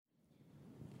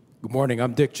Good morning.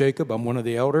 I'm Dick Jacob. I'm one of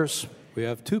the elders. We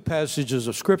have two passages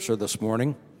of Scripture this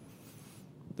morning.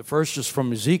 The first is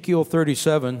from Ezekiel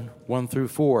 37, 1 through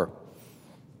 4.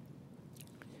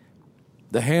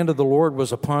 The hand of the Lord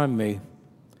was upon me,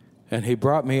 and he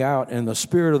brought me out in the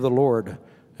spirit of the Lord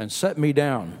and set me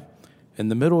down in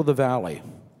the middle of the valley.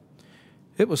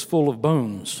 It was full of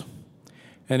bones,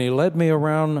 and he led me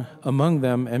around among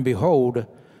them, and behold,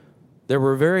 there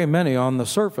were very many on the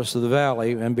surface of the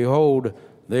valley, and behold,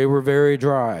 they were very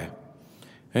dry.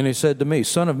 And he said to me,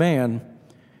 Son of man,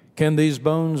 can these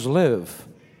bones live?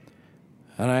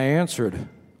 And I answered,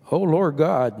 O Lord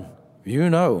God, you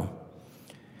know.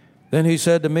 Then he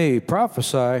said to me,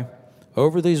 Prophesy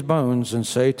over these bones and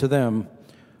say to them,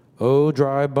 O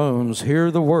dry bones, hear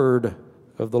the word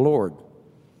of the Lord.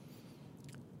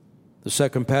 The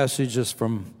second passage is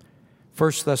from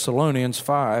 1 Thessalonians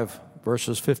 5,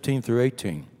 verses 15 through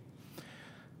 18.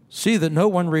 See that no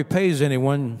one repays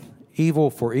anyone evil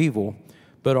for evil,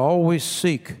 but always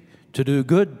seek to do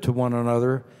good to one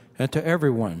another and to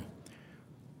everyone.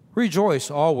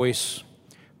 Rejoice always,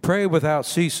 pray without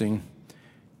ceasing,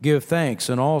 give thanks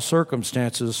in all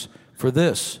circumstances, for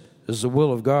this is the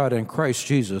will of God in Christ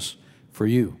Jesus for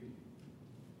you.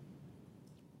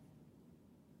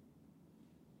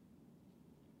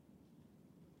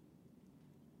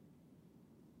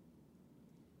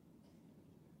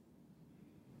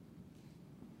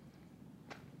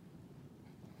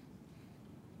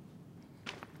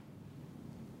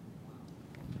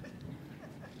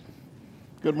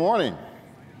 Good morning.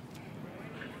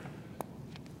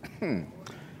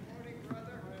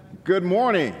 Good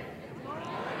morning.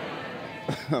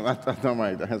 I thought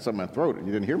I had something in my throat. You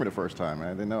didn't hear me the first time. I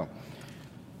didn't know.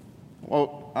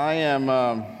 Well,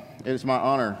 it is my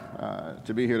honor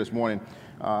to be here this morning.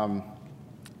 Of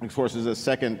course, this is the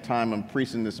second time I'm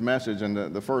preaching this message,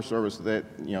 and the first service,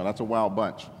 that's a wild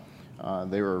bunch.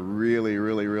 They were really,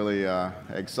 really, really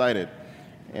excited.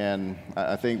 And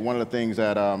I think one of the things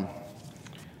that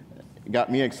got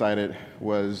me excited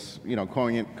was,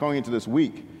 going into this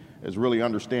week is really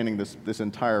understanding this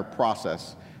entire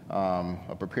process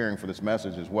of preparing for this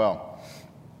message as well.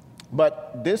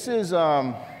 But this is,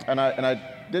 and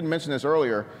I didn't mention this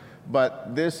earlier,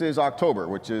 but this is October,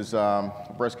 which is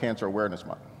Breast Cancer Awareness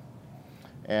Month.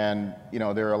 And,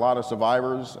 there are a lot of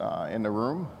survivors in the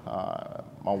room,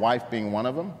 my wife being one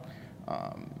of them,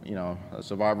 a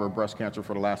survivor of breast cancer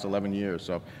for the last 11 years.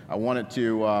 So I wanted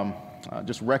to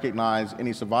just recognize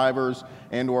any survivors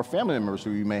and or family members who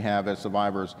you may have as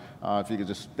survivors. If you could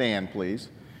just stand, please.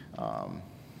 And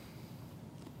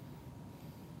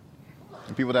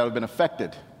people that have been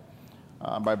affected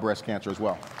by breast cancer as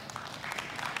well.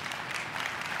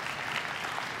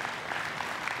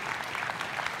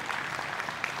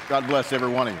 God bless every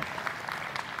one of you.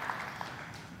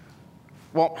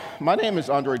 Well, my name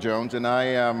is Andre Jones, and I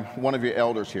am one of your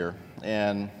elders here.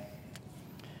 And,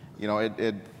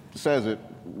 it says it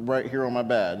right here on my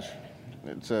badge.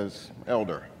 It says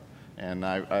elder. And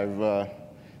I've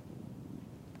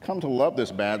come to love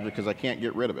this badge because I can't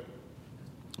get rid of it.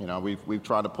 We've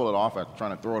tried to pull it off. I'm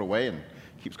trying to throw it away, and it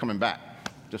keeps coming back.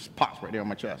 Just pops right there on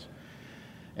my chest.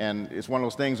 And it's one of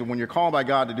those things that when you're called by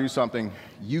God to do something,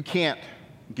 you can't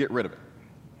get rid of it.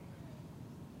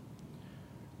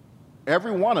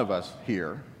 Every one of us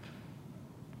here,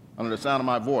 under the sound of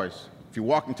my voice, if you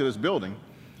walk into this building,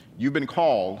 you've been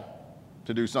called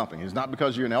to do something. It's not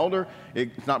because you're an elder.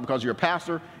 It's not because you're a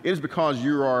pastor. It is because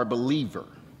you are a believer.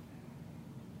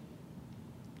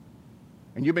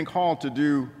 And you've been called to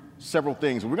do several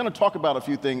things. And we're going to talk about a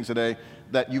few things today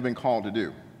that you've been called to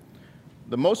do.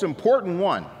 The most important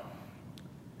one,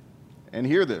 and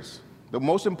hear this, the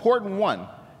most important one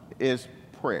is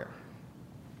prayer.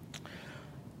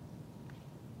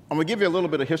 I'm going to give you a little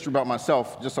bit of history about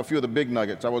myself, just a few of the big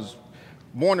nuggets. I was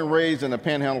born and raised in the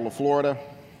panhandle of Florida.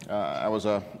 I was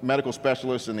a medical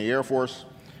specialist in the Air Force,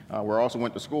 where I also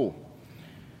went to school.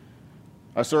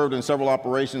 I served in several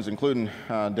operations, including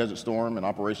Desert Storm and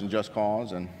Operation Just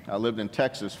Cause, and I lived in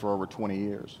Texas for over 20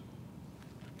 years.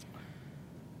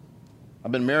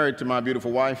 I've been married to my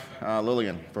beautiful wife,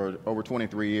 Lillian, for over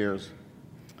 23 years.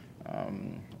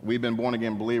 We've been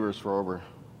born-again believers for over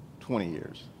 20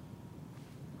 years.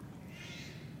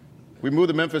 We moved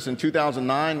to Memphis in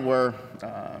 2009, where,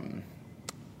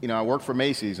 I worked for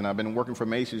Macy's, and I've been working for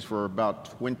Macy's for about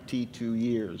 22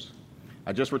 years.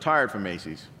 I just retired from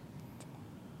Macy's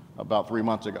about 3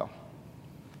 months ago.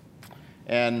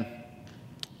 And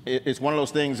it's one of those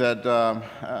things that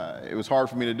it was hard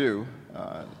for me to do,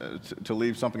 to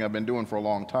leave something I've been doing for a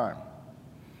long time.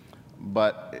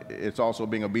 But it's also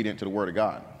being obedient to the Word of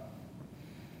God.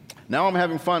 Now I'm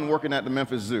having fun working at the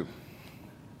Memphis Zoo.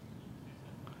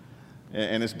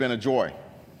 and it's been a joy.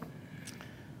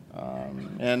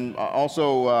 And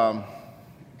also,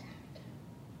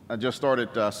 I just started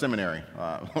seminary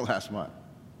last month.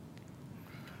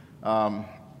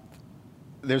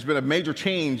 There's been a major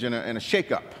change and a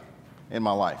shakeup in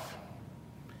my life.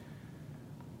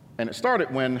 And it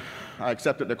started when I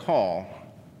accepted the call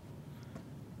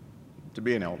to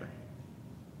be an elder.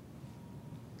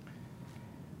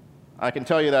 I can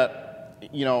tell you that,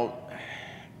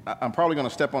 I'm probably going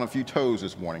to step on a few toes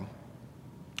this morning,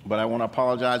 but I want to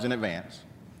apologize in advance.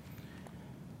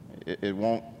 It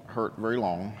won't hurt very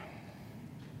long.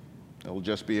 It'll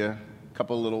just be a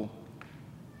couple of little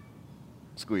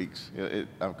squeaks.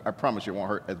 I promise you it won't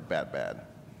hurt as bad.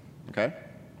 Okay?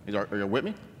 Are you with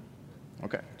me?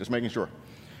 Okay, just making sure.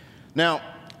 Now,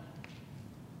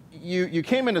 you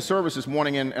came into service this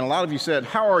morning, and a lot of you said,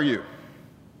 "How are you?"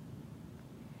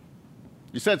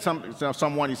 You said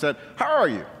someone, you said, "How are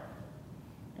you?"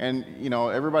 And,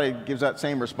 everybody gives that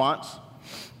same response,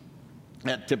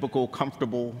 that typical,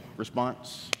 comfortable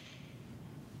response.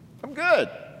 "I'm good."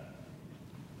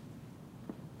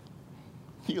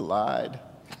 You lied.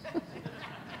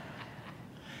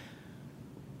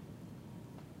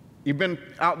 You've been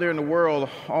out there in the world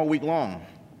all week long.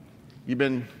 You've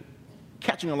been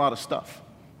catching a lot of stuff.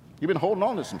 You've been holding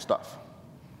on to some stuff.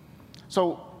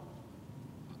 So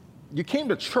you came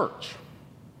to church,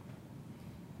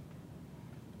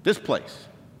 this place,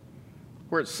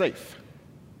 where it's safe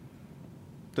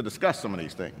to discuss some of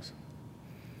these things.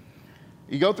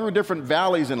 You go through different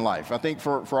valleys in life. I think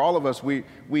for all of us, we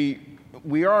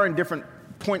are in different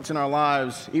points in our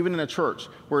lives, even in a church,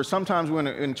 where sometimes we're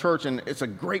in church and it's a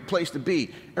great place to be.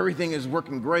 Everything is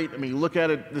working great. I mean, you look at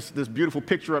it, this beautiful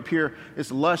picture up here.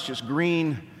 It's lush, it's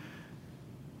green.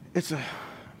 It's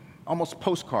almost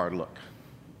postcard look.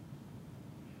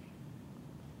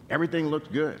 Everything looks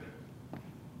good.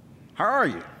 How are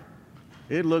you?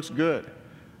 It looks good.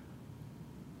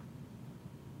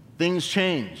 Things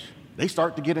change. They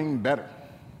start to get even better.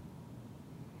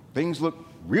 Things look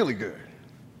really good.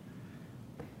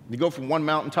 You go from one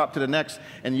mountaintop to the next,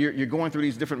 and you're going through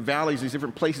these different valleys, these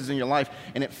different places in your life,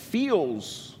 and it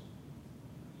feels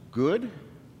good.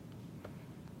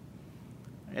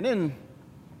 And then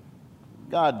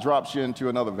God drops you into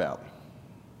another valley,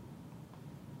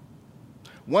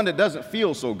 one that doesn't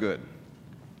feel so good.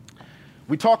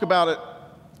 We talk about it.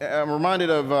 I'm reminded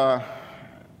of the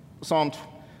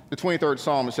 23rd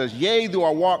Psalm. It says, "Yea, though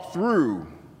I walk through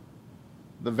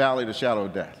the valley of the shadow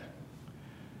of death."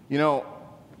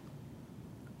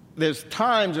 There's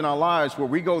times in our lives where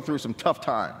we go through some tough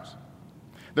times.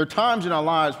 There are times in our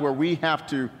lives where we have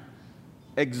to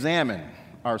examine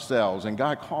ourselves, and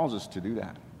God calls us to do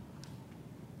that.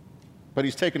 But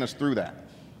He's taken us through that.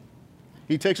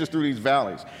 He takes us through these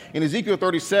valleys. In Ezekiel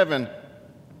 37,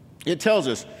 it tells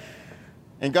us,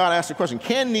 and God asked the question,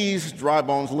 "Can these dry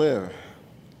bones live?"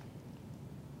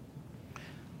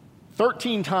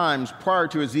 13 times prior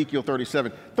to Ezekiel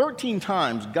 37, 13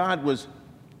 times God was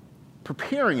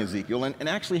preparing Ezekiel and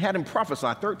actually had him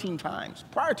prophesy 13 times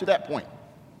prior to that point.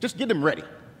 Just get him ready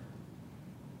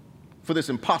for this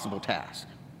impossible task.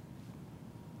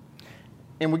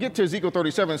 And we get to Ezekiel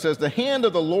 37, it says, "The hand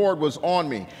of the Lord was on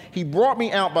me. He brought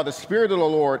me out by the Spirit of the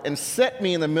Lord and set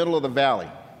me in the middle of the valley.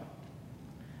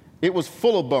 It was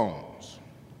full of bones.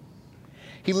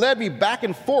 He led me back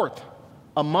and forth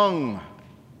among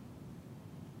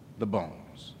the bones."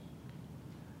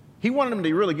 He wanted him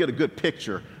to really get a good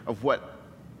picture of what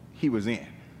he was in.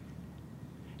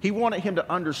 He wanted him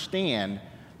to understand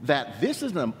that this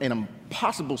is an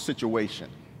impossible situation.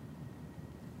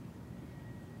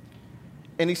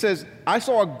 And he says, "I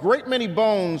saw a great many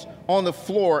bones on the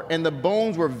floor, and the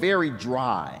bones were very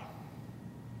dry."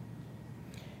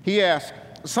 He asked,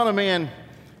 "Son of man,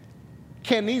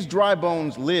 can these dry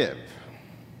bones live?"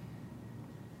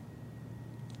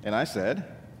 And I said,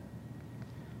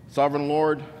 "Sovereign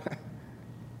Lord,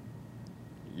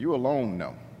 you alone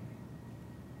know."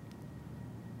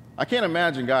 I can't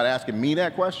imagine God asking me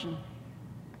that question,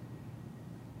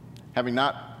 having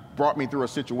not brought me through a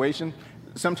situation.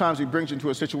 Sometimes He brings you into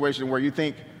a situation where you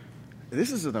think,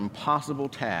 this is an impossible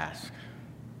task.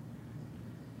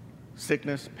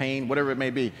 Sickness, pain, whatever it may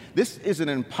be. This is an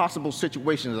impossible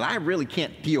situation that I really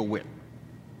can't deal with.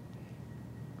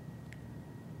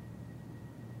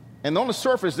 And on the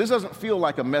surface, this doesn't feel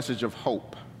like a message of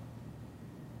hope,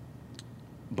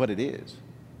 but it is.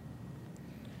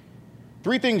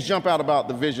 3 things jump out about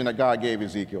the vision that God gave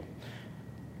Ezekiel.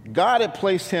 God had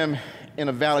placed him in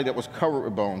a valley that was covered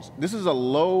with bones. This is a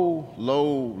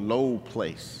low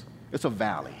place. It's a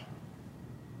valley.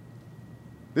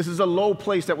 This is a low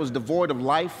place that was devoid of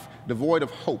life, devoid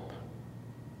of hope.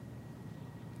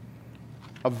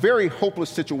 a very hopeless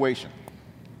situation.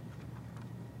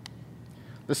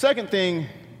 The second thing,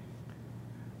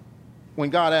 when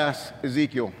God asked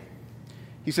Ezekiel,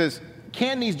 he says,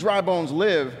 can these dry bones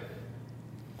live?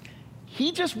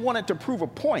 He just wanted to prove a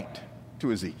point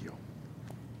to Ezekiel.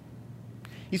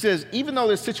 He says, even though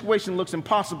this situation looks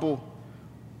impossible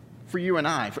for you and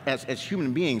I, as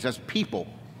human beings, as people,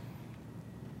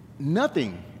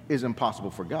 nothing is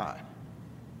impossible for God.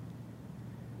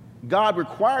 God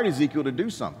required Ezekiel to do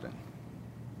something.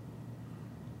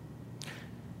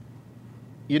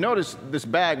 You notice this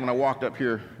bag when I walked up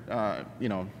here,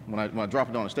 when I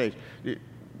dropped it on the stage.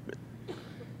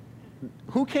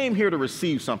 Who came here to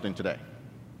receive something today?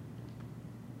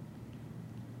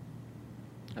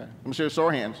 Okay. Let me see your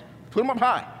sore hands. Put them up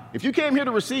high. If you came here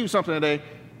to receive something today,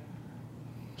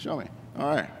 show me.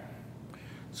 All right.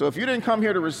 So if you didn't come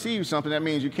here to receive something, that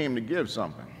means you came to give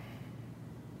something.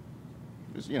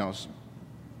 It's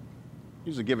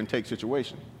a give and take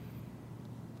situation.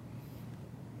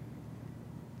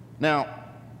 Now,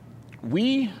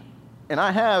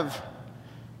 I have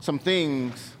some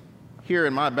things here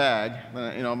in my bag.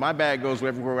 My bag goes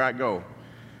everywhere I go,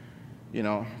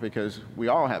 because we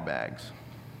all have bags.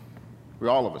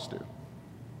 All of us do.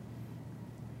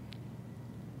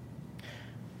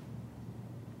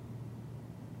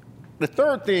 The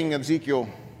third thing Ezekiel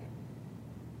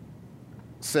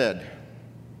said,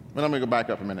 and I'm going to go back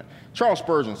up a minute. Charles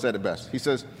Spurgeon said it best. He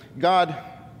says, God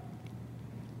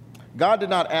did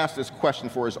not ask this question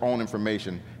for his own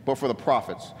information, but for the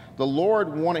prophets. The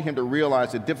Lord wanted him to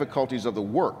realize the difficulties of the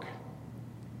work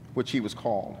which he was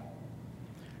called,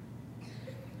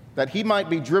 that he might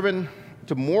be driven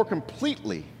to more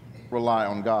completely rely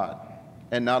on God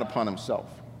and not upon himself.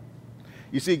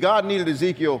 You see, God needed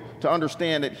Ezekiel to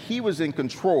understand that he was in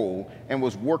control and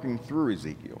was working through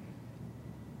Ezekiel.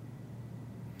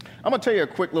 I'm going to tell you a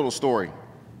quick little story.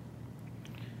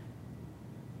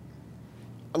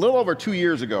 A little over 2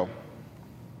 years ago,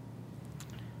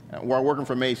 while working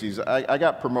for Macy's, I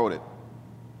got promoted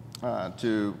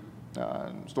to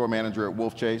store manager at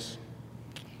Wolf Chase.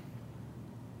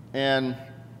 And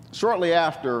shortly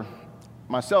after,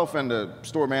 myself and the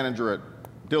store manager at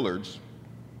Dillard's,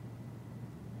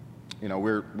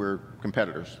 we're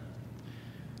competitors.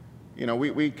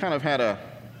 We kind of had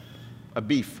a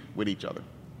beef with each other,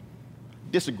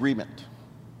 disagreement,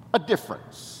 a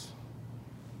difference.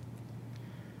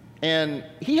 And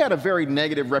he had a very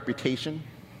negative reputation.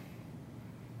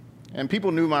 And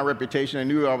people knew my reputation.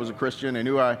 They knew I was a Christian. They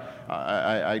knew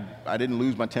I didn't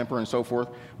lose my temper and so forth.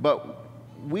 But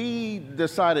we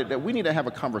decided that we need to have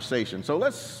a conversation. So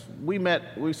we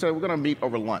said we're going to meet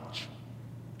over lunch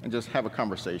and just have a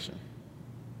conversation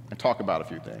and talk about a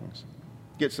few things,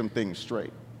 get some things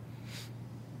straight.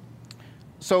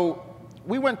 So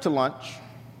we went to lunch,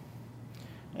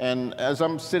 and as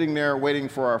I'm sitting there waiting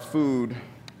for our food,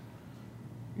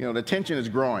 the tension is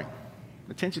growing.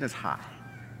 The tension is high.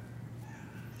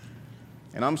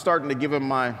 And I'm starting to give him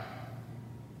my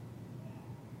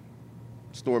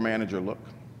store manager look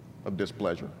of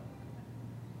displeasure.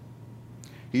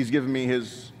 He's giving me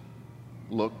his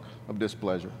look of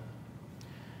displeasure.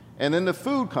 And then the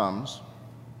food comes,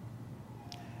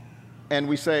 and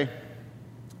we say,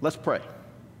 let's pray.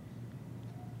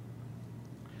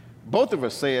 Both of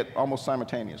us say it almost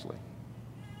simultaneously.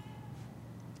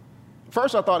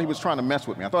 First, I thought he was trying to mess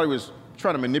with me. I thought he was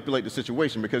trying to manipulate the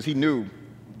situation because he knew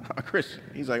a Christian.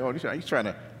 He's like, oh, he's trying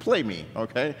to play me,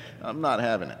 okay? I'm not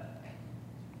having it.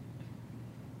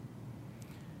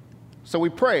 So we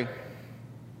pray,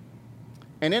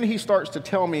 and then he starts to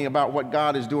tell me about what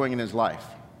God is doing in his life.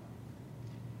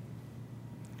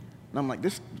 And I'm like,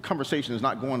 this conversation is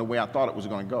not going the way I thought it was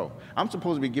going to go. I'm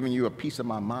supposed to be giving you a piece of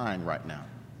my mind right now.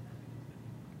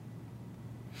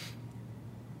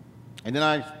 And then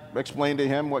I explained to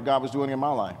him what God was doing in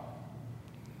my life.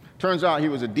 Turns out he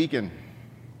was a deacon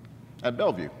at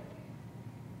Bellevue.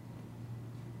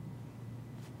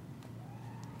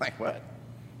 Like, what?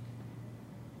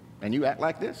 And you act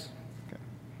like this? Okay.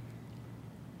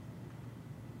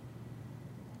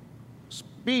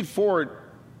 Speed forward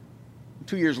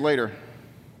 2 years later,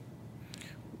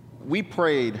 we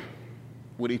prayed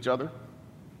with each other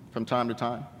from time to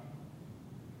time,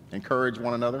 encouraged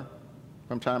one another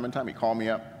from time to time. He called me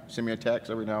up, sent me a text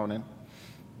every now and then.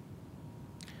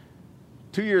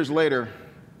 2 years later,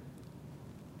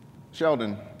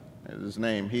 Sheldon is his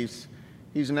name. He's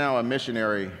now a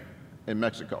missionary in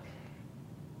Mexico.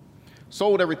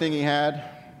 Sold everything he had,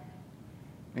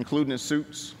 including his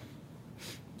suits.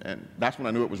 And that's when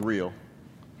I knew it was real,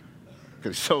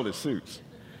 because he sold his suits.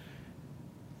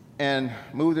 And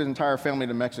moved his entire family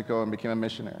to Mexico and became a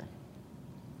missionary.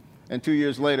 And 2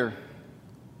 years later,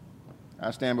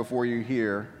 I stand before you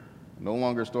here, no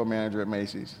longer store manager at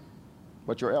Macy's,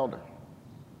 but your elder.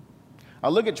 I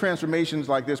look at transformations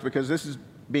like this because this is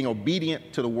being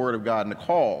obedient to the Word of God and the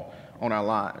call on our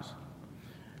lives.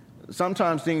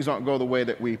 Sometimes things don't go the way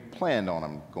that we planned on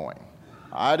them going.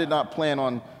 I did not plan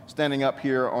on standing up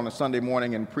here on a Sunday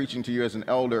morning and preaching to you as an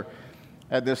elder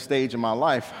at this stage in my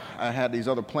life. I had these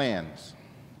other plans.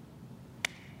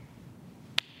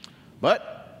 But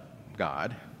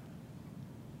God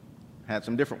had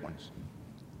some different ones.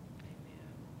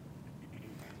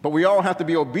 But we all have to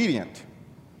be obedient.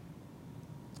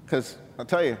 Because I'll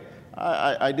tell you,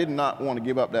 I did not want to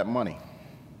give up that money.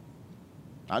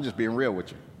 I'm just being real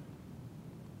with you.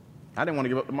 I didn't want to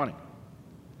give up the money.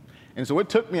 And so it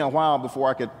took me a while before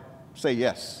I could say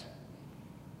yes.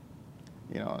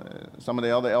 You know, some of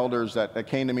the other elders that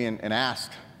came to me and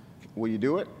asked, will you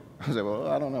do it? I said, well,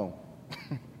 I don't know.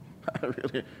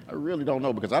 I really don't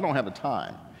know because I don't have the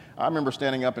time. I remember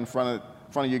standing up in front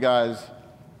of you guys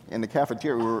in the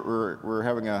cafeteria. We were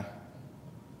having a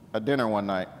dinner one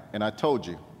night, and I told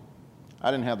you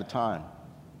I didn't have the time.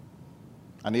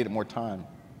 I needed more time.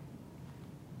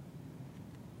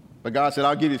 But God said,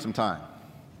 I'll give you some time.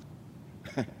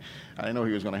 I didn't know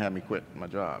he was going to have me quit my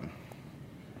job.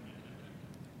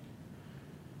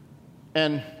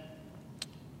 And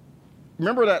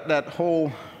remember that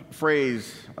whole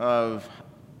phrase of,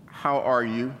 how are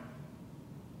you?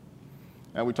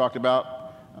 And we talked about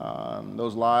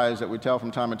those lies that we tell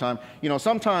from time to time. You know,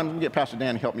 sometimes, let me get Pastor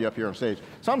Dan to help me up here on stage.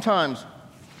 Sometimes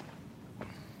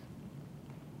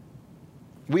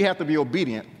we have to be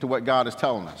obedient to what God is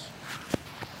telling us.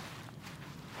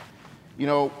 You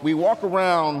know, we walk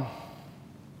around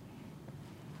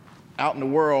out in the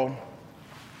world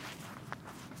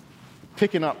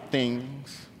picking up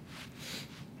things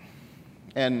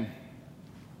and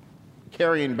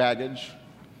carrying baggage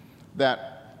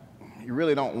that you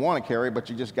really don't want to carry, but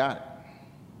you just got it.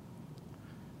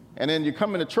 And then you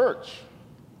come into church.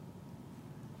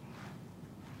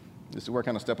 This is where I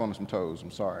kind of step on some toes. I'm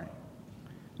sorry.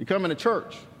 You come into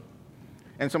church,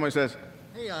 and somebody says,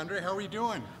 "Hey, Andre, how are you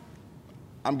doing?"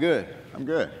 I'm good. I'm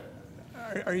good.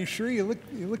 Are you sure? You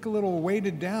look a little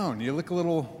weighted down. You look a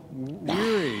little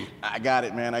weary. I got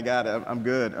it, man. I got it. I'm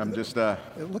good. I'm just.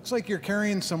 It looks like you're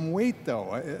carrying some weight,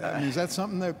 though. I mean, is that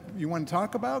something that you want to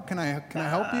talk about? Can I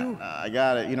help you? I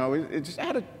got it. You know, it just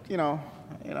had a.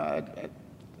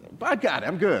 I got it.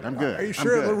 I'm good. I'm good. Are you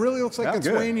sure? It really looks like it's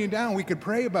good. weighing you down. We could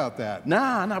pray about that.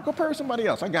 Nah. Go pray with somebody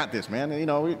else. I got this, man. You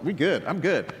know, we good. I'm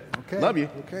good. Okay. Love you.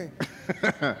 Okay.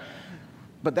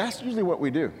 But that's usually what we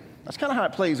do. That's kind of how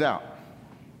it plays out.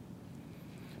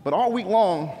 But all week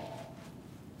long,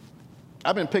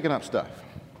 I've been picking up stuff.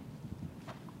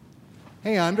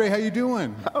 Hey, Andre, how you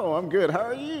doing? Oh, I'm good. How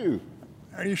are you?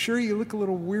 Are you sure? You look a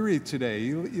little weary today.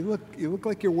 You look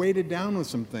like you're weighted down with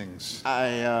some things.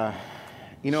 Share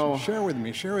with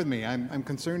me. I'm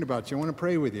concerned about you. I want to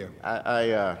pray with you.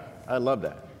 I love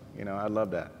that. You know, I love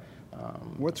that.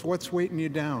 What's weighting you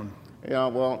down? Yeah,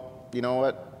 well, you know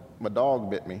what? My dog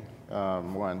bit me,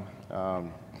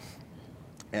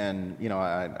 and, you know,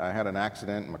 I had an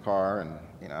accident in my car, and,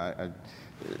 you know,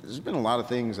 there's been a lot of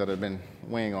things that have been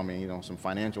weighing on me, you know, some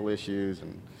financial issues,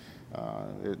 and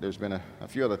there's been a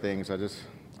few other things.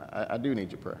 I do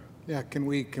need your prayer. Yeah, can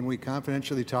we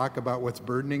confidentially talk about what's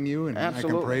burdening you, and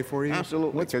Absolutely. I can pray for you?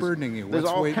 Absolutely. What's burdening you? There's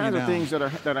What's all weighing kinds you of down? things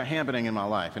that are happening in my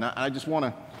life, and I just want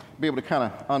to be able to kind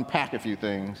of unpack a few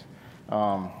things.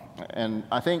 And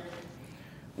I think,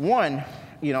 one,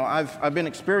 you know, I've been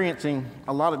experiencing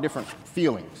a lot of different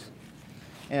feelings.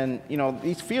 And, you know,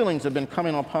 these feelings have been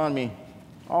coming upon me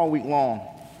all week long.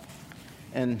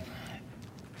 And,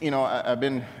 you know, I've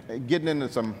been getting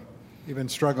into some... You've been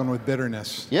struggling with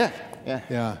bitterness. Yeah.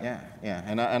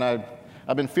 And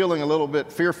I've been feeling a little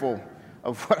bit fearful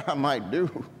of what I might do,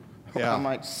 what I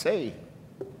might say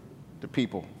to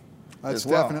people. That's as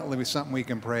well. definitely something we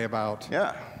can pray about.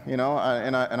 Yeah, you know,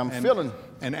 I'm feeling...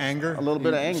 And anger? A little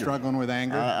bit of anger. Struggling with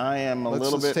anger? I am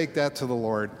Let's take that to the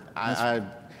Lord.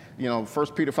 You know, 1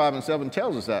 Peter 5:7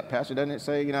 tells us that, Pastor. Doesn't it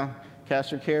say, you know, cast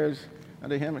your cares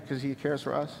unto him because he cares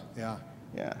for us? Yeah.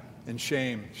 Yeah. And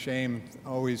shame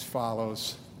always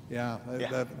follows. Yeah.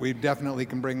 We definitely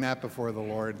can bring that before the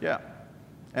Lord. Yeah.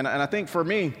 And I think for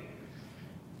me,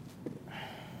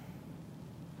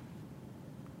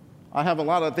 I have a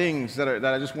lot of things that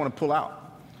I just want to pull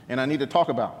out and I need to talk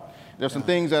about. There's some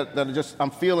things that are just, I'm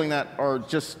feeling that are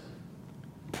just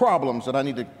problems that I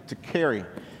need to carry.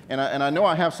 And I know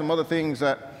I have some other things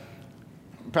that,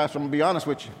 Pastor, I'm going to be honest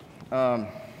with you.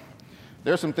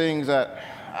 There's some things that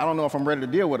I don't know if I'm ready to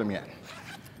deal with them yet.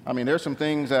 I mean, there's some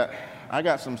things that I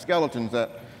got some skeletons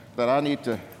that I need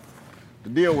to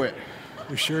deal with.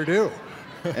 We sure do.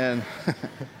 And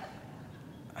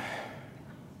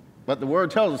but the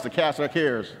word tells us to cast our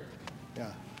cares.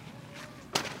 Yeah.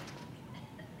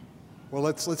 Well,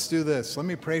 let's do this. Let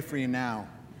me pray for you now,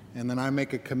 and then I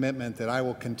make a commitment that I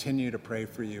will continue to pray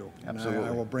for you. Absolutely. And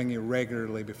I will bring you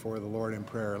regularly before the Lord in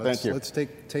prayer. Thank you. Let's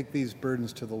take these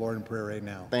burdens to the Lord in prayer right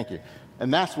now. Thank you.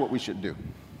 And that's what we should do.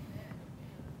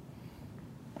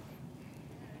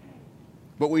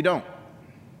 But we don't.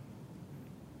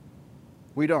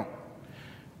 We don't.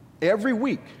 Every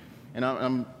week, and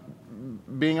I'm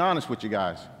being honest with you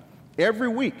guys, every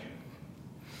week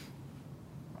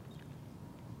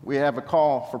we have a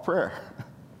call for prayer.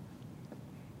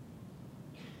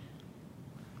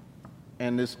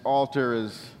 And this altar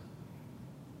is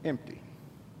empty.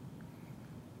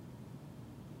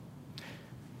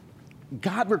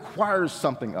 God requires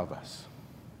something of us.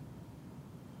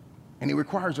 And he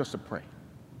requires us to pray.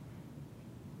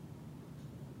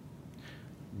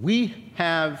 We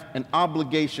have an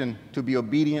obligation to be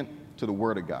obedient to the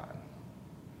Word of God,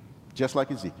 just like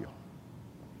Ezekiel.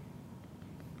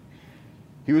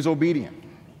 He was obedient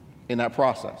in that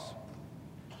process.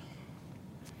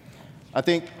 I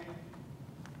think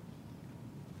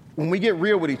when we get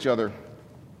real with each other,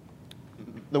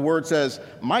 the Word says,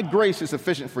 my grace is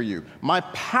sufficient for you. My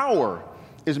power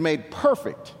is made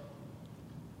perfect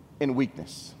in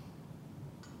weakness.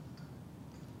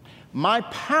 My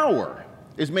power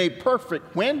is made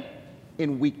perfect when?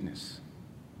 In weakness.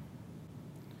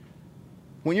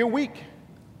 When you're weak,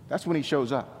 that's when he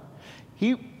shows up.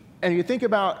 And you think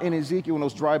about in Ezekiel, in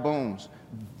those dry bones,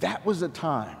 that was the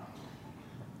time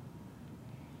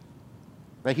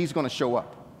that he's going to show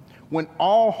up. When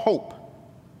all hope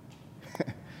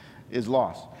is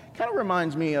lost. Kind of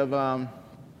reminds me of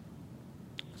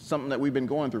something that we've been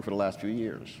going through for the last few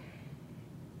years.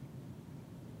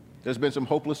 There's been some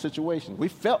hopeless situations. We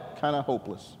felt kind of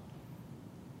hopeless.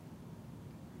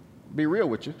 Be real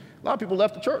with you. A lot of people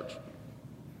left the church.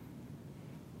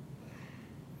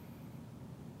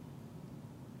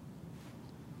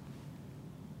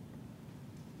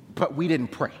 But we didn't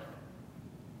pray.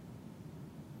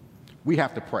 We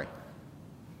have to pray.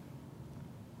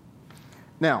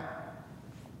 Now,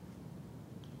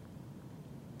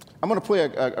 I'm going to play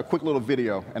a quick little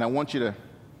video, and I want you to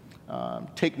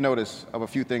take notice of a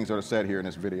few things that are said here in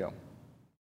this video.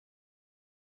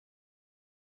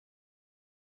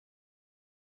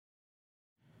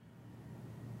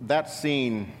 That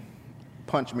scene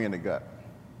punched me in the gut.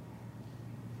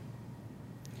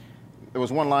 There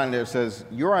was one line there that says,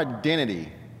 your identity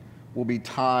will be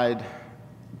tied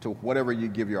to whatever you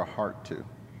give your heart to.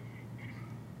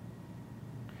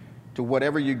 To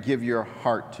whatever you give your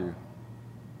heart to.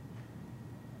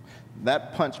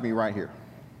 That punched me right here.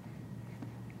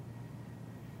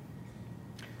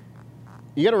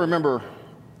 You got to remember,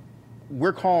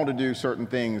 we're called to do certain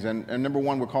things, and number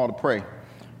one, we're called to pray.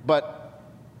 But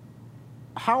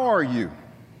how are you?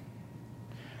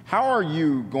 How are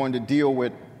you going to deal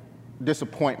with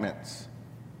disappointments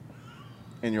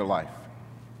in your life?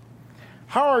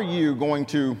 How are you going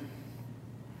to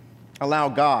allow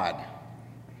God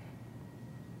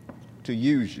to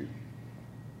use you?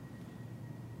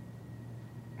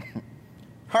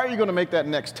 How are you going to make that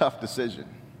next tough decision?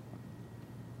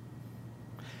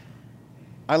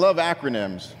 I love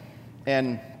acronyms,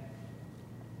 and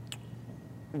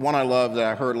one I love that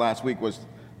I heard last week was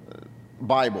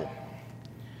Bible.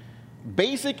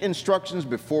 Basic instructions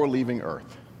before leaving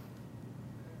Earth.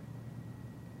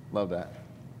 Love that.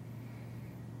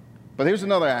 But here's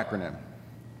another acronym.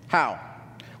 How.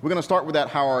 We're going to start with that.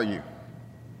 How are you?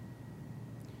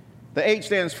 The H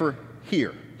stands for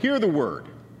hear. Hear the word.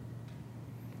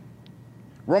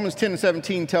 Romans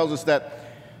 10:17 tells us that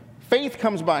faith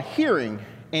comes by hearing,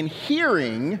 and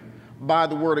hearing by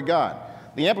the word of God.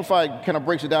 The Amplified kind of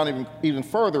breaks it down even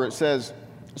further. It says,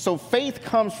 so faith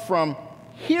comes from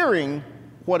hearing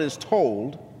what is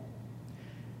told,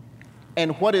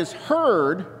 and what is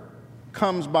heard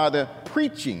comes by the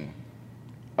preaching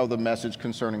of the message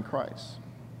concerning Christ.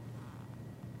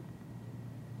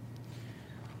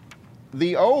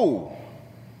 The O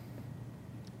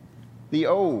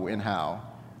in how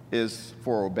is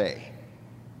for obey.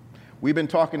 We've been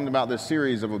talking about this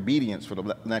series of obedience for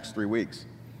the next 3 weeks.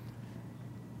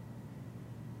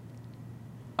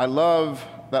 I love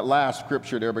that last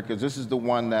scripture there because this is the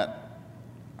one that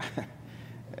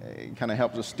kind of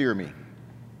helps us steer me.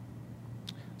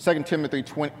 2 Timothy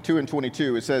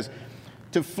 2:22, it says,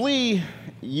 to flee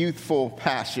youthful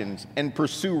passions and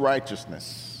pursue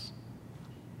righteousness,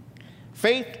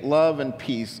 faith, love, and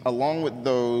peace, along with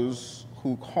those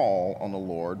who call on the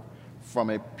Lord from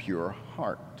a pure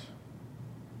heart.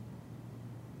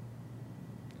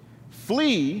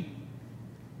 Flee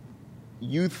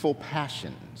youthful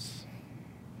passions.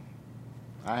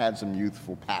 I had some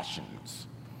youthful passions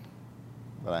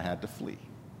that I had to flee.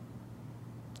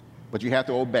 But you have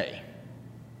to obey.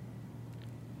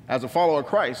 As a follower of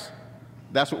Christ,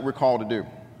 that's what we're called to do.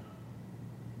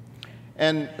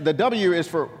 And the W is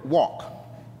for walk.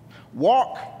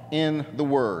 Walk in the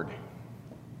Word.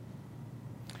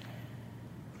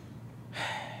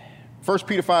 1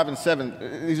 Peter 5 and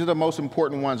 7, these are the most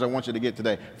important ones I want you to get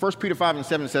today. 1 Peter 5 and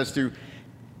 7 says to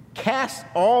cast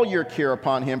all your care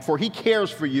upon him, for he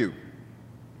cares for you.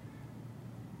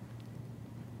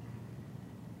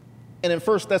 And in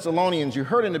 1 Thessalonians, you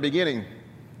heard in the beginning,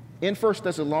 in 1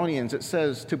 Thessalonians, it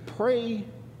says to pray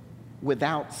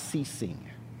without ceasing.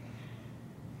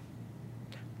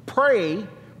 Pray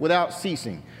without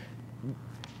ceasing.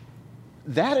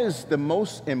 That is the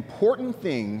most important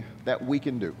thing that we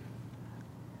can do.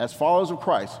 As followers of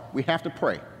Christ, we have to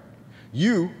pray.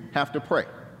 You have to pray.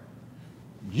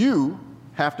 You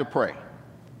have to pray.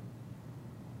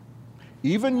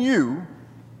 Even you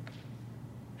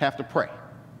have to pray.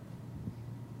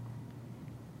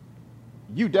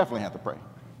 You definitely have to pray.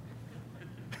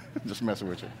 Just messing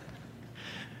with you.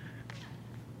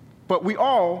 But we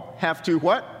all have to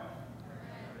what?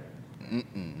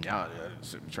 Y'all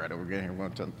try it over again here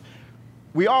one time.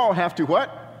 We all have to what?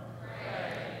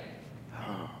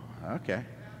 Oh, okay.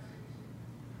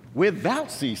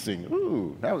 Without ceasing.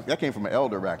 Ooh, that came from an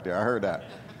elder back there. I heard that.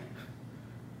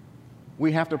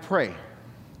 We have to pray.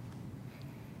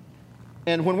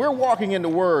 And when we're walking in the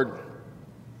Word,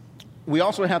 we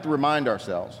also have to remind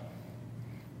ourselves,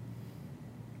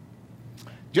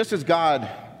 just as God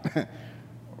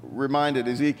reminded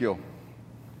Ezekiel,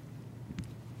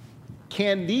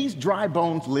 can these dry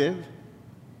bones live?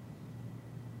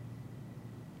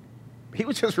 He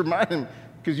was just reminding him,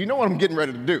 because you know what I'm getting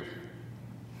ready to do.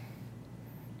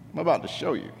 I'm about to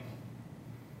show you.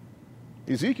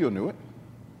 Ezekiel knew it.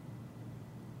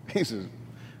 He says,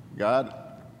 God,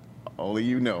 only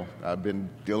you know. I've been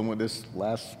dealing with this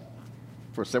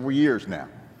for several years now.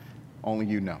 Only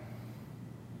you know.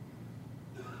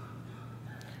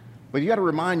 But you got to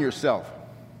remind yourself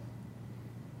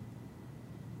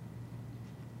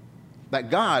that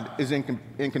God is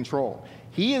in control.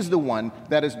 He is the one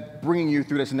that is bringing you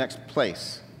through this next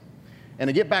place. And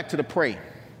to get back to the pray,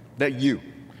 that you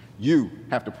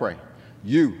have to pray.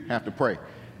 You have to pray.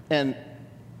 And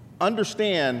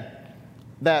understand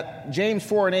that James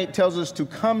 4 and 8 tells us to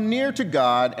come near to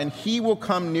God and he will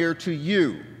come near to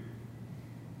you.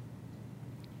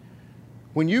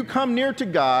 When you come near to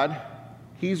God,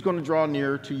 he's going to draw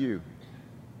near to you.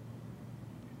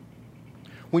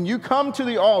 When you come to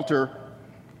the altar,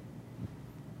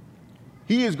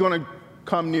 he is going to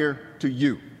come near to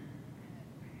you.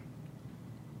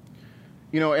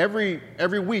 You know, every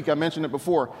week, I mentioned it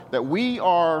before, that we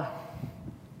are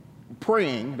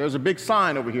praying. There's a big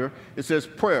sign over here. It says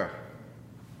prayer.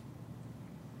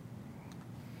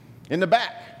 In the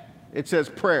back, it says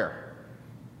prayer.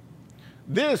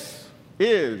 This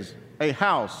is a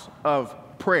house of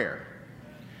prayer.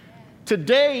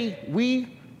 Today,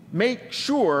 we make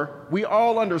sure we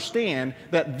all understand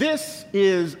that this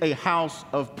is a house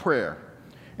of prayer.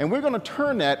 And we're going to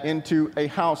turn that into a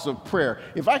house of prayer.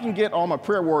 If I can get all my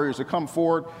prayer warriors to come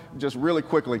forward just really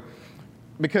quickly,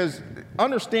 because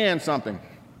understand something.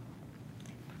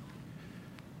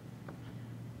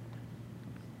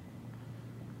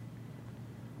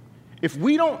 If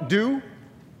we don't do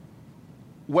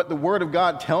what the Word of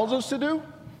God tells us to do,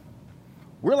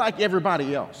 we're like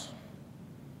everybody else.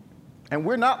 And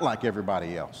we're not like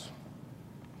everybody else.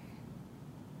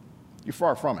 You're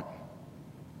far from it.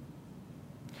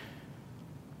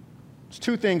 There's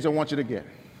two things I want you to get.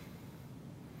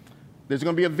 There's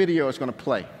going to be a video that's going to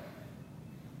play.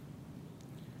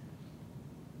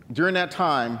 During that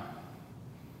time,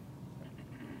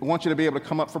 I want you to be able to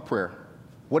come up for prayer.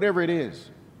 Whatever it is,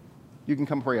 you can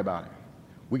come pray about it.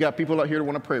 We got people out here that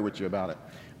want to pray with you about it.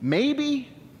 Maybe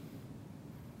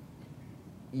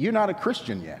you're not a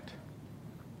Christian yet.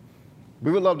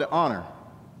 We would love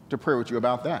to pray with you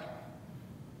about that.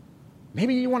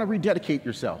 Maybe you want to rededicate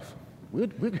yourself. We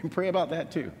can pray about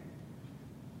that too.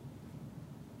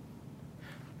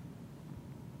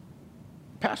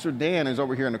 Pastor Dan is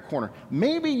over here in the corner.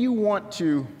 Maybe you want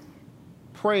to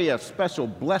pray a special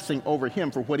blessing over him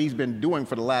for what he's been doing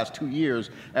for the last 2 years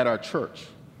at our church.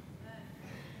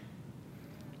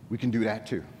 We can do that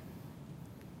too.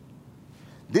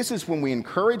 This is when we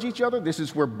encourage each other. This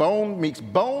is where bone meets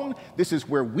bone. This is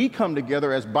where we come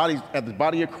together as the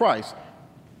body of Christ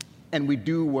and we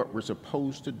do what we're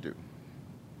supposed to do.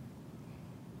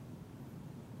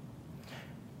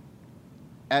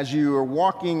 As you are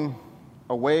walking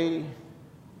away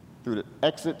through the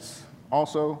exits,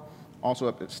 also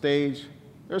up at stage,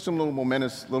 there's some little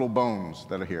momentous little bones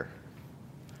that are here.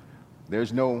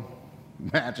 There's no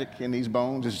magic in these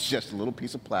bones. It's just a little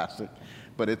piece of plastic,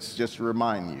 but it's just to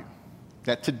remind you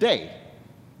that today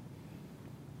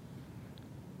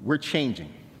we're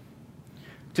changing.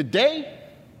 Today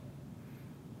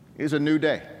is a new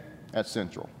day at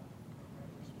Central.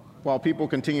 While people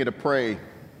continue to pray,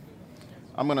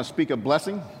 I'm going to speak a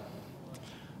blessing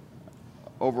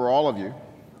over all of you.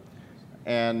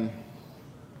 And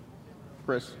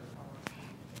Chris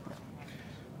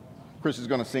is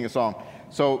going to sing a song.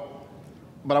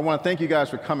 But I want to thank you guys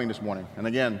for coming this morning. And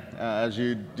again, as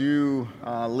you do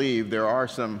leave, there are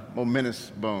some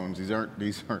momentous bones. These aren't.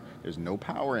 There's no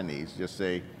power in these. Just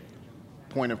a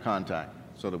point of contact,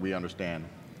 so that we understand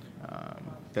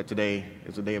that today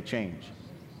is a day of change.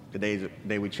 Today is a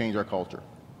day we change our culture.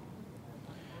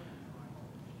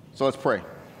 So let's pray.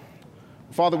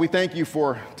 Father, we thank you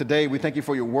for today. We thank you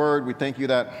for your word. We thank you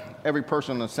that every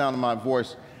person on the sound of my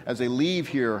voice, as they leave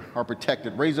here, are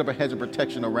protected. Raise up a hedge of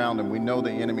protection around them. We know the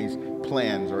enemy's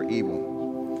plans are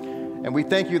evil. And we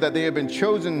thank you that they have been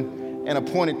chosen and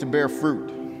appointed to bear fruit,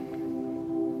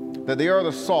 that they are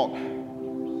the salt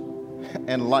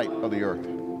and light of the earth.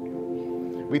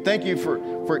 We thank you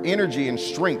for energy and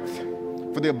strength,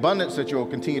 for the abundance that you will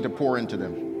continue to pour into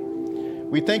them.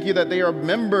 We thank you that they are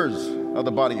members of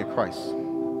the body of Christ,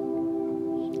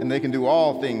 and they can do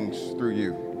all things through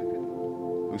you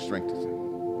who strengthens them.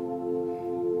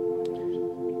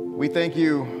 We thank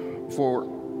you for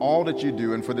all that you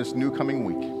do and for this new coming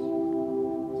week.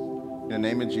 In the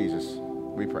name of Jesus,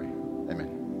 we pray.